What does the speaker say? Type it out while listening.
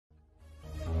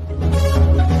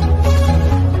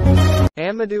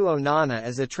Amadou Onana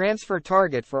is a transfer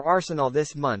target for Arsenal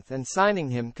this month, and signing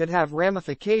him could have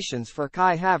ramifications for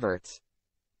Kai Havertz.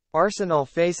 Arsenal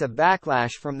face a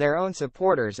backlash from their own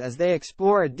supporters as they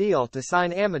explore a deal to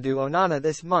sign Amadou Onana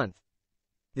this month.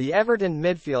 The Everton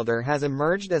midfielder has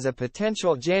emerged as a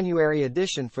potential January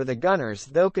addition for the Gunners,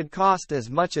 though could cost as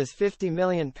much as £50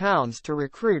 million to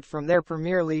recruit from their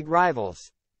Premier League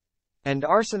rivals. And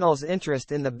Arsenal's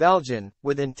interest in the Belgian,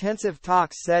 with intensive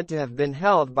talks said to have been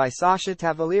held by Sasha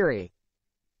Tavolieri,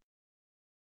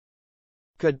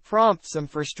 could prompt some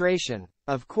frustration.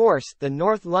 Of course, the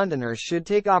North Londoners should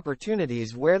take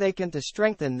opportunities where they can to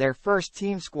strengthen their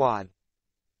first-team squad.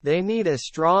 They need as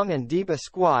strong and deep a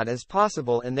squad as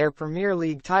possible in their Premier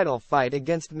League title fight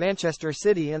against Manchester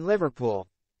City and Liverpool.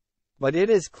 But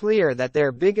it is clear that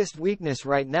their biggest weakness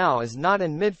right now is not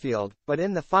in midfield, but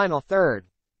in the final third.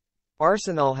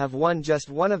 Arsenal have won just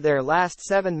one of their last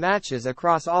 7 matches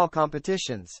across all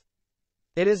competitions.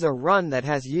 It is a run that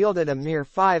has yielded a mere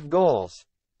 5 goals.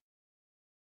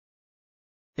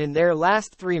 In their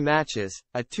last 3 matches,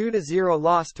 a 2-0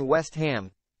 loss to West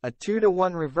Ham, a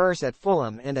 2-1 reverse at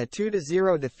Fulham and a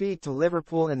 2-0 defeat to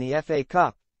Liverpool in the FA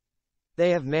Cup.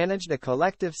 They have managed a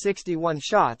collective 61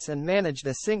 shots and managed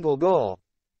a single goal.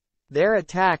 Their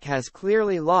attack has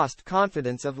clearly lost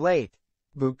confidence of late.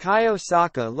 Bukayo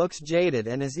Saka looks jaded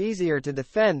and is easier to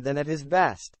defend than at his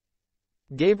best.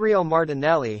 Gabriel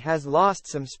Martinelli has lost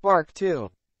some spark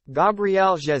too.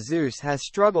 Gabriel Jesus has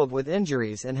struggled with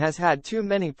injuries and has had too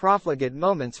many profligate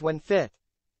moments when fit.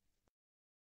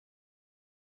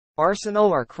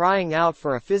 Arsenal are crying out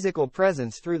for a physical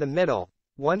presence through the middle,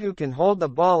 one who can hold the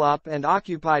ball up and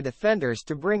occupy defenders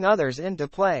to bring others into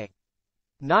play.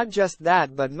 Not just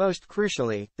that, but most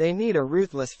crucially, they need a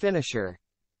ruthless finisher.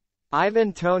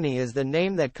 Ivan Toney is the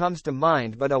name that comes to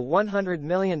mind, but a £100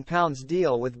 million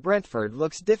deal with Brentford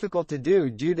looks difficult to do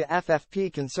due to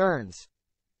FFP concerns.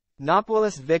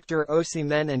 Napolis Victor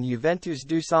Osimhen and Juventus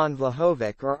Dusan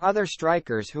Vlahovic are other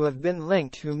strikers who have been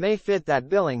linked who may fit that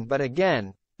billing, but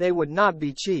again, they would not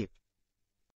be cheap.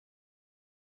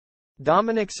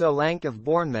 Dominic Solanke of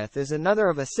Bournemouth is another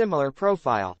of a similar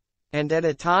profile. And at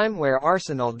a time where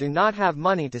Arsenal do not have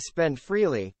money to spend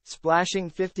freely,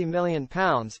 splashing £50 million,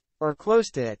 or close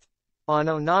to it, on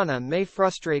Onana may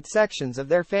frustrate sections of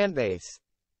their fanbase.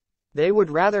 They would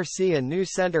rather see a new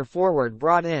centre-forward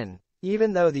brought in,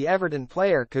 even though the Everton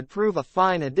player could prove a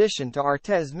fine addition to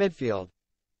Arteta's midfield.